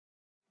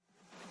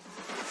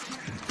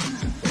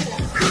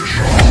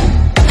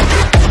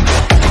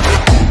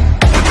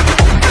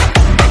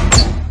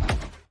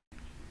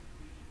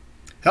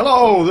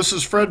Hello, this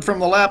is Fred from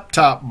the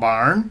Laptop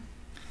Barn.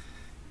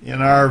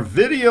 In our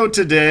video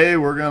today,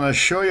 we're going to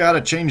show you how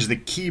to change the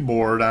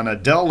keyboard on a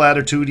Dell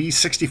Latitude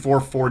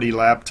E6440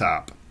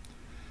 laptop.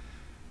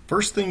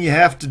 First thing you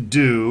have to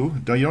do,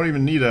 you don't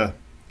even need a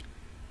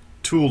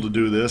tool to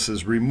do this,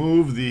 is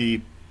remove the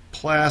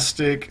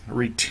plastic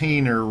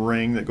retainer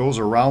ring that goes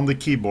around the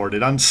keyboard.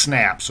 It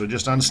unsnaps, so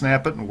just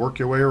unsnap it and work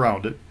your way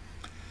around it.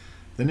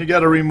 Then you got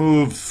to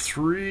remove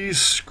 3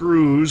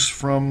 screws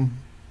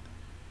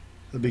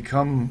that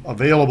become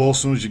available as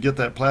soon as you get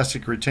that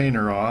plastic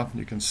retainer off.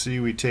 You can see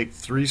we take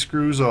 3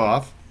 screws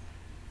off.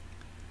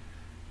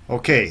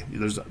 Okay,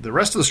 the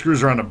rest of the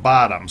screws are on the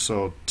bottom,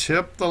 so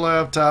tip the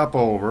laptop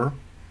over.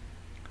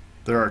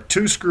 There are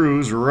 2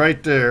 screws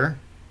right there,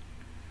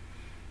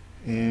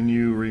 and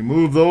you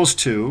remove those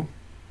 2.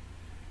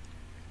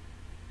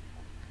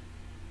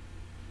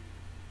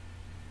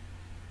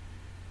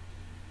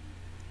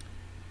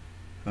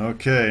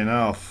 Okay,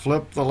 now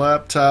flip the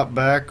laptop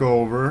back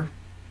over,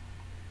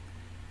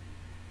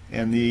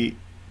 and the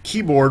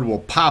keyboard will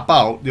pop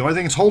out. The only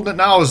thing that's holding it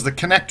now is the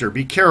connector.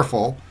 Be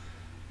careful.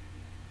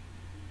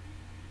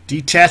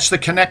 Detach the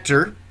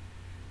connector,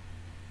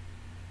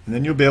 and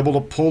then you'll be able to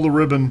pull the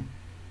ribbon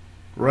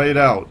right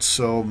out.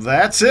 So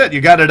that's it. You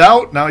got it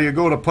out. Now you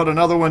go to put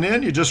another one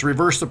in. You just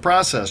reverse the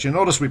process. You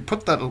notice we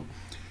put that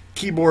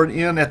keyboard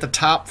in at the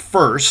top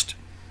first,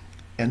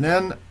 and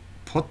then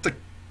put the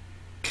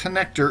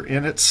connector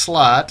in its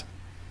slot.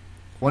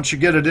 Once you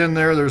get it in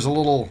there, there's a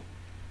little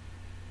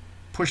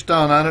push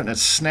down on it and it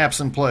snaps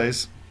in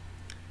place.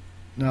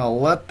 Now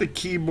let the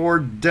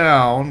keyboard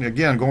down,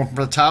 again going from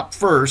the top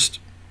first.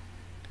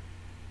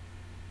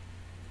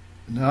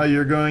 Now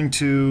you're going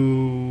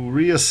to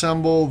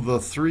reassemble the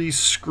 3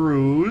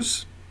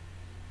 screws.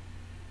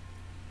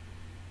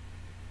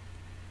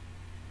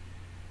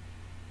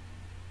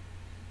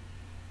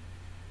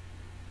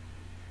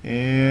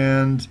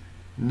 And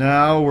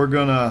now we're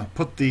going to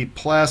put the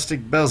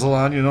plastic bezel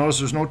on. You notice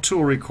there's no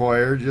tool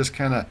required. Just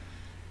kind of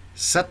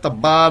set the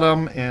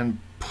bottom and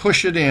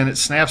push it in. It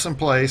snaps in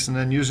place, and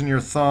then using your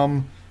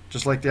thumb,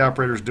 just like the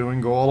operator's doing,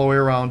 go all the way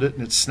around it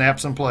and it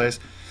snaps in place.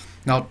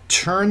 Now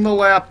turn the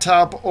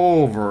laptop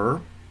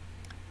over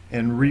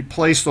and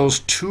replace those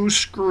 2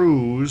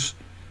 screws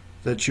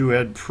that you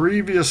had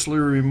previously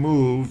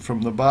removed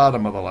from the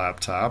bottom of the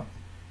laptop.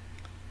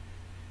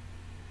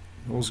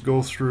 Those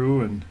go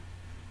through, and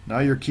now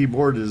your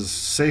keyboard is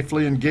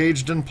safely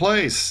engaged in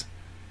place,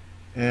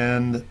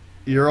 and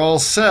you're all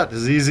set.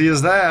 As easy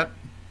as that.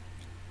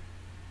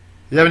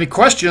 If you have any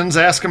questions,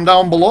 ask them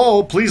down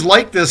below. Please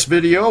like this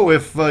video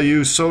if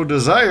you so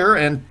desire,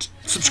 and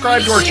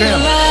subscribe to our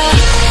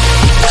channel.